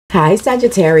Hi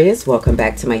Sagittarius, welcome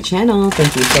back to my channel.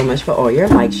 Thank you so much for all your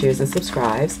likes, shares, and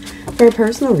subscribes. For a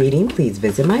personal reading, please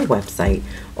visit my website.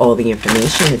 All the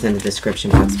information is in the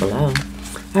description box below.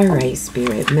 Alright,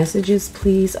 Spirit, messages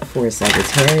please for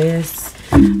Sagittarius.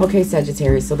 Okay,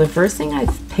 Sagittarius, so the first thing I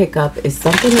pick up is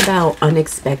something about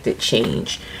unexpected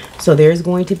change. So there's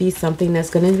going to be something that's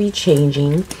going to be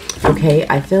changing. Okay,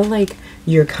 I feel like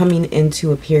you're coming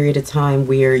into a period of time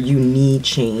where you need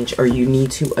change or you need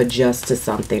to adjust to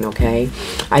something. Okay,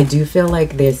 I do feel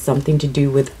like there's something to do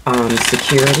with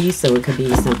security, so it could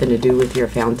be something to do with your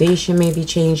foundation maybe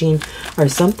changing, or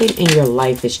something in your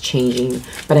life is changing,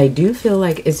 but I do feel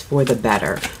like it's for the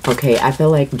better. Okay, I feel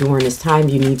like during this time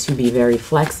you need to be very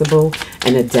flexible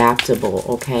and adaptable.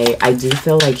 Okay, I do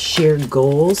feel like shared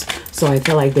goals, so I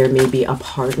feel like there may be a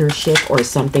partnership or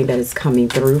something that is coming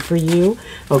through for you.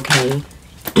 Okay,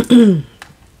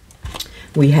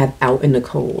 we have out in the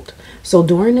cold. So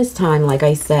during this time, like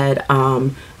I said,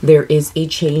 there is a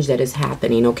change that is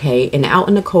happening. Okay, and out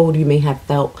in the cold, you may have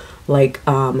felt like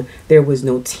there was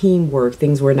no teamwork,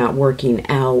 things were not working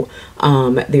out,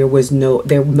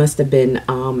 there must have been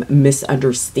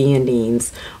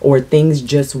misunderstandings, or things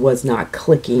just was not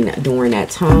clicking during that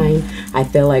time. I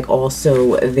feel like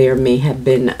also there may have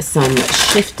been some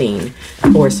shifting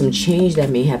or some change that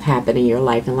may have happened in your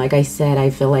life, and like I said, I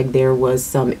feel like there was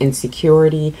some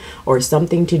insecurity or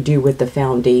something to do with the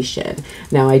foundation.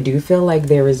 Now I do feel like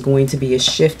there is going to be a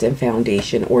shift in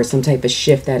foundation or some type of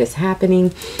shift that is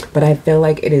happening, but I feel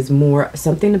like it is more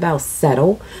something about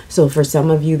settle. So for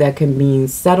some of you that can mean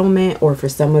settlement, or for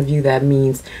some of you that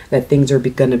means that things are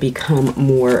going to become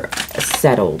more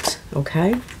settled.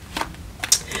 Okay,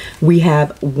 we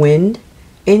have wind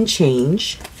and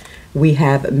change. We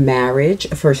have marriage.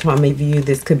 For some of you,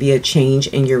 this could be a change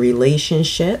in your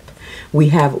relationship. We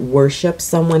have worship.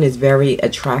 Someone is very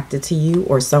attracted to you,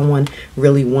 or someone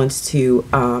really wants to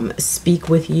speak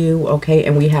with you. Okay,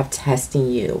 and we have testing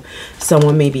you.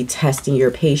 Someone may be testing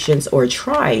your patience or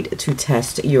tried to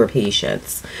test your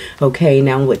patience. Okay,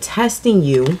 now with testing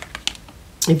you,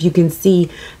 if you can see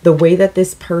the way that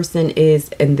this person is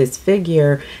in this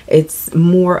figure, it's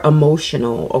more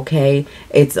emotional. Okay,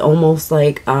 it's almost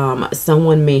like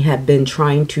someone may have been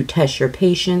trying to test your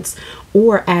patience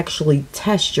or actually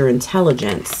test your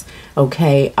intelligence.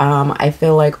 Okay, I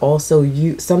feel like also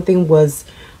something was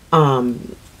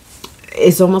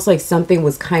it's almost like something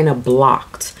was kind of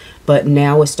blocked, but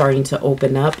now it's starting to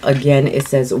open up. Again, it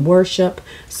says worship.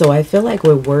 So I feel like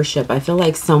with worship, I feel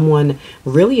like someone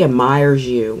really admires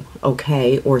you,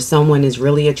 okay? Or someone is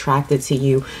really attracted to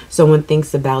you. Someone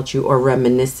thinks about you or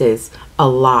reminisces a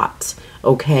lot,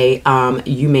 okay?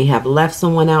 You may have left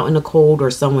someone out in the cold, or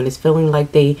someone is feeling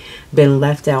like they've been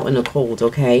left out in the cold,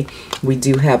 okay? We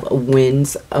do have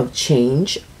winds of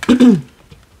change.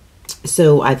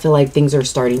 So I feel like things are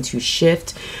starting to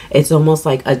shift. It's almost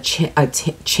like a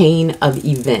chain of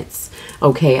events.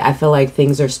 Okay, I feel like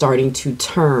things are starting to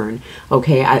turn.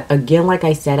 Okay, again, like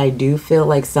I said, I do feel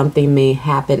like something may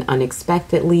happen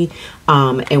unexpectedly.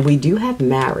 And we do have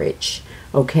marriage.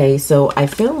 Okay, so I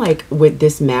feel like with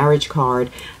this marriage card,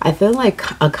 I feel like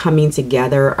a coming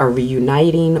together, a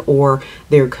reuniting, or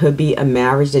there could be a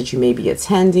marriage that you may be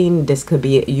attending. This could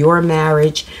be your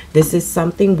marriage. This is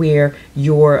something where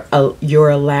you're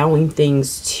allowing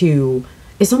things to,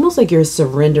 it's almost like you're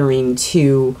surrendering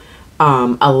to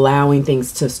allowing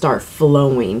things to start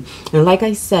flowing. And like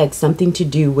I said, something to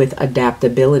do with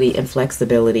adaptability and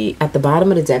flexibility. At the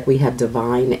bottom of the deck, we have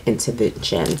divine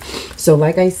intervention. So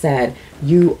like I said,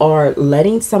 you are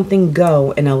letting something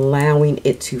go and allowing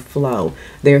it to flow.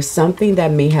 There's something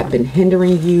that may have been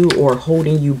hindering you or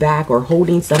holding you back, or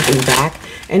holding something back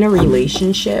in a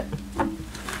relationship.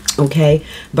 Okay,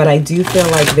 but I do feel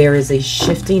like there is a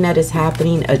shifting that is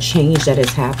happening, a change that is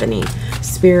happening.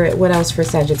 Spirit, what else for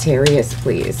Sagittarius,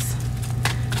 please?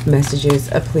 Messages,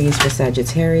 please, for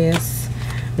Sagittarius.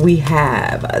 We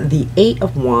have the 8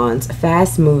 of Wands,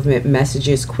 fast movement,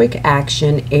 messages, quick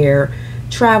action, air,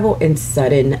 travel, and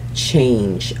sudden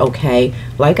change. Okay,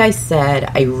 like I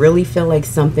said, I really feel like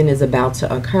something is about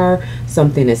to occur.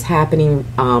 Something is happening,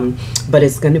 but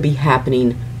it's going to be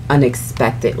happening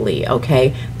unexpectedly.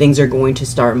 Okay, things are going to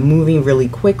start moving really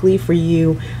quickly for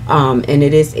you, and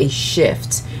it is a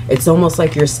shift. It's almost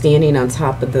like you're standing on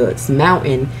top of this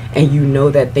mountain and you know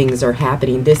that things are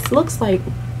happening. This looks like,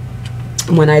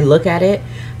 when I look at it,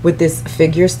 with this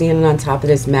figure standing on top of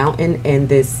this mountain and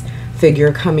this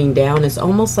figure coming down. It's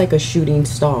almost like a shooting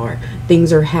star.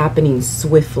 Things are happening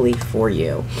swiftly for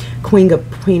you. Queen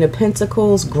of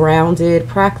Pentacles, grounded,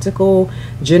 practical,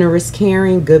 generous,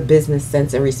 caring, good business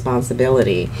sense and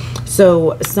responsibility.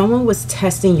 So someone was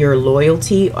testing your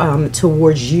loyalty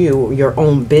towards you, your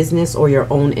own business or your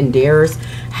own endeavors,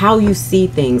 how you see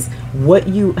things,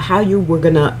 how you were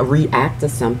gonna react to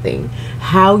something,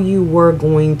 how you were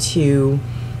going to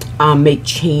make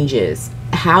changes,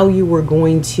 how you were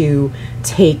going to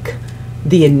take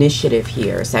the initiative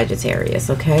here, Sagittarius.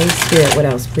 Okay, Spirit, what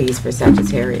else please for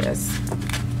Sagittarius?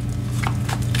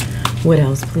 What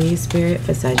else please, Spirit,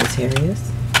 for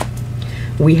Sagittarius?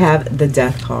 We have the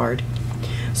Death card.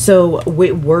 So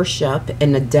with worship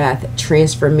and the death,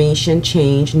 transformation,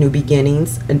 change, new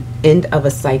beginnings, an end of a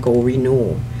cycle,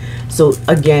 renewal. So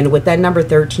again, with that number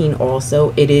 13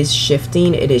 also, it is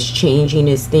shifting, it is changing,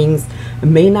 as things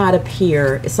may not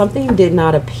appear, something did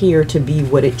not appear to be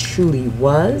what it truly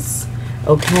was,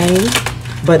 okay?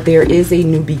 But there is a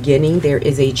new beginning, there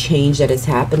is a change that is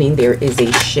happening, there is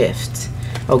a shift.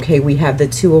 Okay, we have the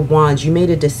Two of Wands. You made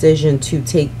a decision to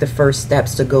take the first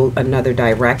steps to go another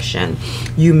direction.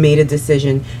 You made a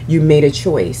decision, you made a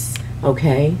choice,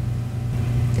 okay?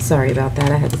 Sorry about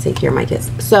that, I had to take care of my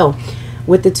kids. So,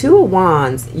 with the Two of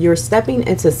Wands, you're stepping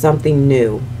into something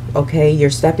new, okay? You're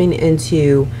stepping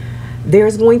into,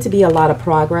 there's going to be a lot of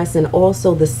progress, and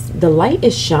also the light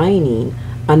is shining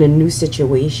on a new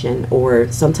situation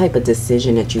or some type of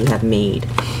decision that you have made.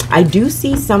 I do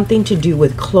see something to do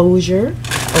with closure,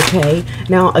 okay?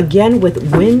 Now, again,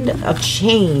 with wind of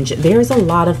change, there's a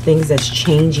lot of things that's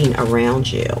changing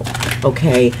around you,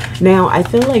 okay? Now, I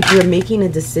feel like you're making a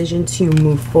decision to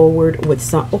move forward with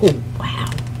some, oh, wow.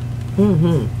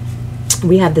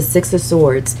 We have the Six of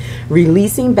Swords,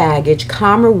 releasing baggage,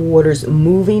 calmer waters,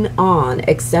 moving on,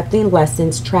 accepting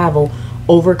lessons, travel,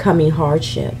 overcoming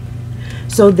hardship.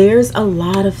 So there's a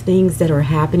lot of things that are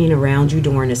happening around you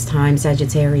during this time,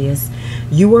 Sagittarius.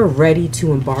 You are ready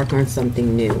to embark on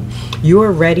something new. You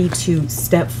are ready to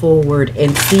step forward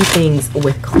and see things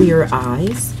with clear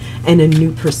eyes and a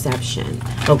new perception,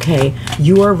 okay?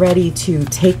 You are ready to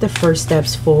take the first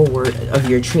steps forward of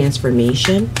your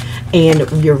transformation, and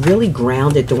you're really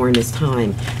grounded during this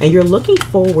time, and you're looking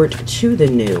forward to the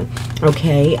new,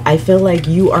 okay? I feel like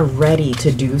you are ready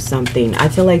to do something. I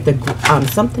feel like the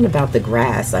something about the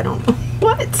grass, I don't know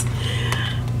what.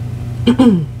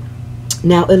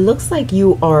 Now, it looks like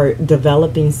you are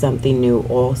developing something new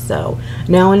also.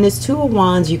 Now, in this Two of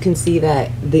Wands, you can see that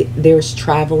there's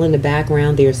travel in the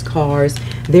background. There's cars.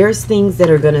 There's things that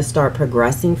are going to start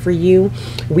progressing for you.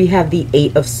 We have the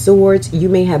Eight of Swords. You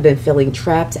may have been feeling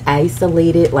trapped,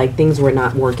 isolated, like things were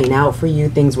not working out for you.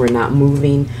 Things were not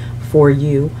moving for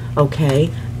you,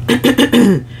 okay?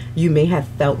 You may have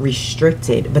felt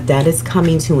restricted, but that is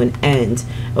coming to an end,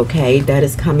 okay? That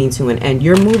is coming to an end.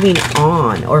 You're moving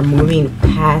on or moving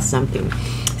past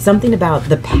something about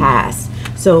the past.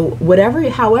 So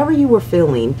however you were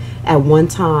feeling at one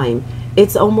time,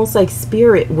 it's almost like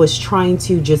Spirit was trying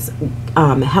to just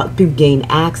help you gain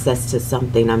access to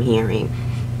something, I'm hearing.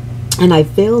 And I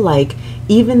feel like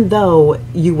even though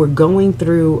you were going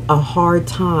through a hard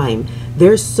time,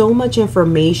 there's so much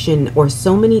information or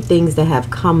so many things that have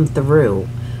come through.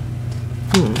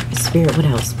 Spirit, what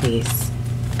else, please?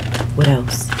 What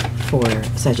else for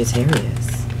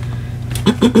Sagittarius?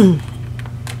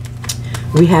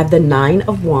 We have the Nine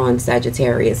of Wands,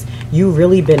 Sagittarius. You've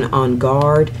really been on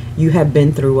guard. You have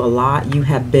been through a lot. You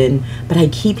have been, but I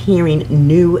keep hearing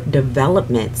new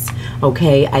developments.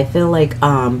 Okay, I feel like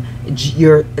I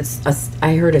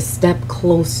heard a step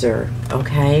closer.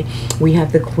 Okay, we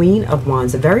have the Queen of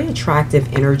Wands, a very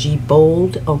attractive energy,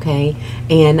 bold, okay,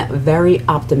 and very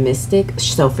optimistic,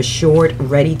 self-assured,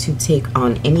 ready to take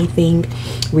on anything.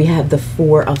 We have the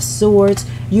Four of Swords.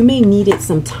 You may needed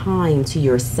some time to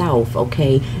yourself,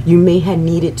 okay? You may have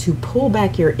needed to pull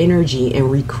back your energy and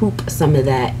recoup some of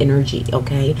that energy,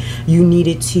 okay? You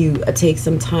needed to take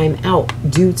some time out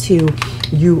due to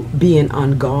you being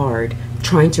on guard,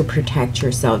 trying to protect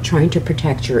yourself, trying to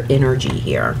protect your energy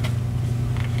here.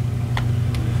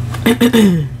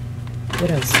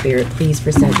 What else, Spirit, please,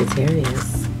 for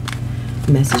Sagittarius?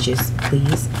 Messages,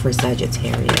 please, for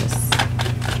Sagittarius.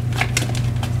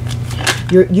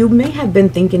 You may have been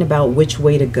thinking about which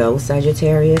way to go,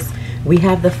 Sagittarius. We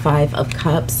have the Five of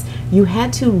Cups. You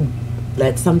had to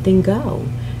let something go.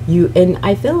 And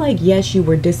I feel like, yes, you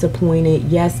were disappointed.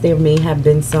 Yes, there may have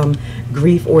been some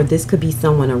grief, or this could be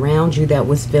someone around you that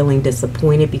was feeling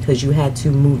disappointed because you had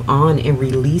to move on and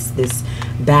release this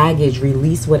baggage,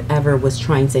 release whatever was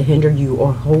trying to hinder you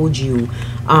or hold you.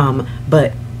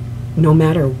 But no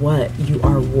matter what, you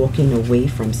are walking away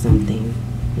from something.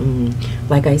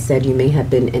 Like I said, you may have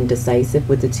been indecisive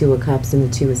with the Two of Cups and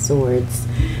the Two of Swords.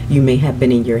 You may have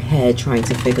been in your head trying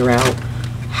to figure out,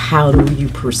 how do you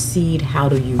proceed? How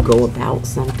do you go about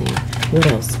something? What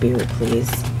else, Spirit,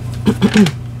 please?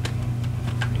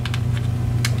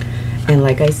 And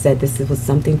like I said, this was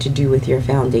something to do with your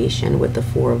foundation with the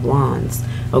Four of Wands.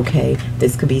 Okay,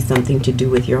 this could be something to do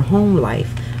with your home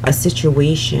life, a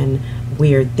situation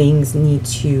where things need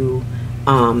to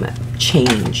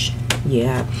change.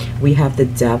 Yeah, we have the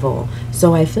Devil.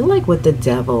 So I feel like with the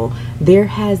Devil, there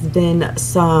has been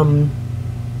some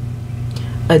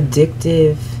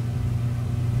addictive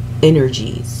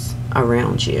energies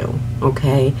around you,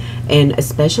 okay? And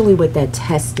especially with that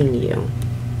testing you,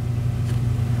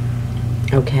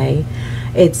 okay?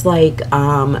 It's like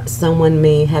someone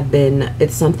may have been,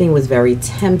 something was very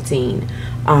tempting,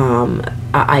 an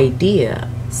idea,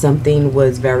 something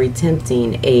was very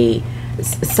tempting,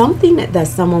 something that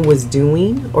someone was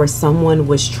doing, or someone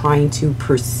was trying to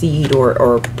proceed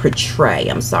or portray,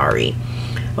 I'm sorry,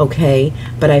 okay?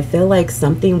 But I feel like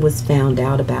something was found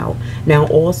out about. Now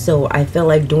also, I feel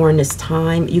like during this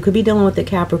time, you could be dealing with the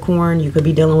Capricorn, you could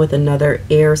be dealing with another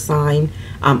air sign,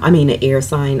 an air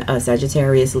sign,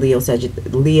 Sagittarius,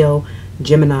 Leo,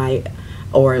 Gemini,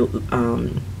 or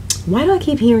why do I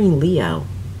keep hearing Leo?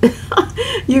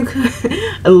 You could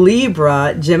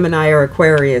Libra, Gemini, or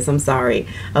Aquarius, I'm sorry.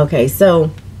 Okay,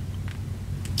 so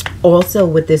also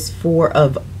with this Four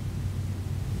of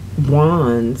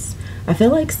Wands, I feel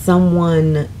like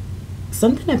something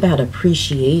about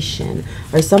appreciation,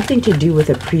 or something to do with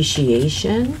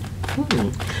appreciation.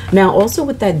 Now also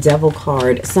with that Devil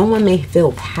card, someone may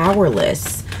feel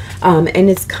powerless, and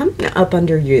it's coming up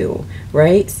under you,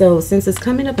 right? So since it's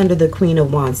coming up under the Queen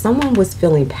of Wands, someone was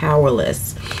feeling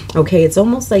powerless, okay? It's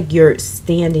almost like you're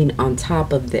standing on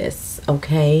top of this,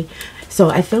 okay? So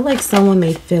I feel like someone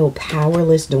may feel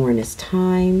powerless during this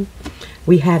time.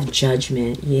 We have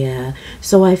Judgment, yeah.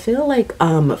 So I feel like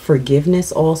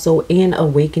forgiveness also, and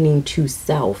awakening to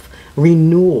self,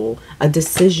 renewal. A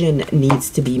decision needs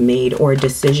to be made, or a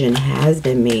decision has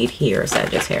been made here,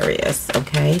 Sagittarius,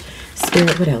 okay?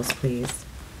 Spirit, what else, please?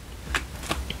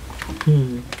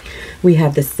 We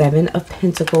have the Seven of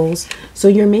Pentacles. So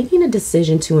you're making a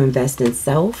decision to invest in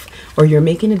self, or you're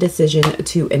making a decision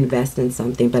to invest in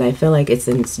something, but I feel like it's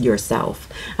in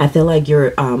yourself. I feel like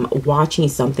you're watching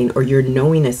something, or you're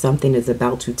knowing that something is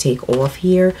about to take off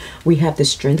here. We have the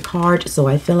Strength card. So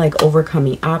I feel like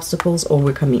overcoming obstacles,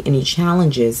 overcoming any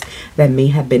challenges that may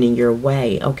have been in your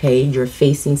way, okay? You're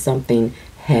facing something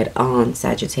head on,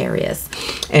 Sagittarius.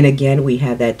 And again, we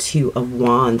have that Two of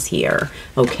Wands here,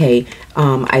 okay?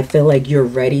 I feel like you're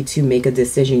ready to make a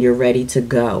decision. You're ready to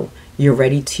go. You're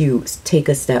ready to take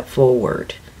a step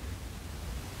forward.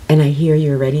 And I hear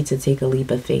you're ready to take a leap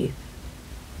of faith,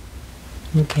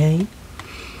 okay?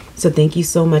 So thank you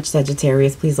so much,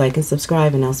 Sagittarius. Please like and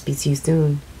subscribe, and I'll speak to you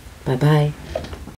soon. Bye-bye.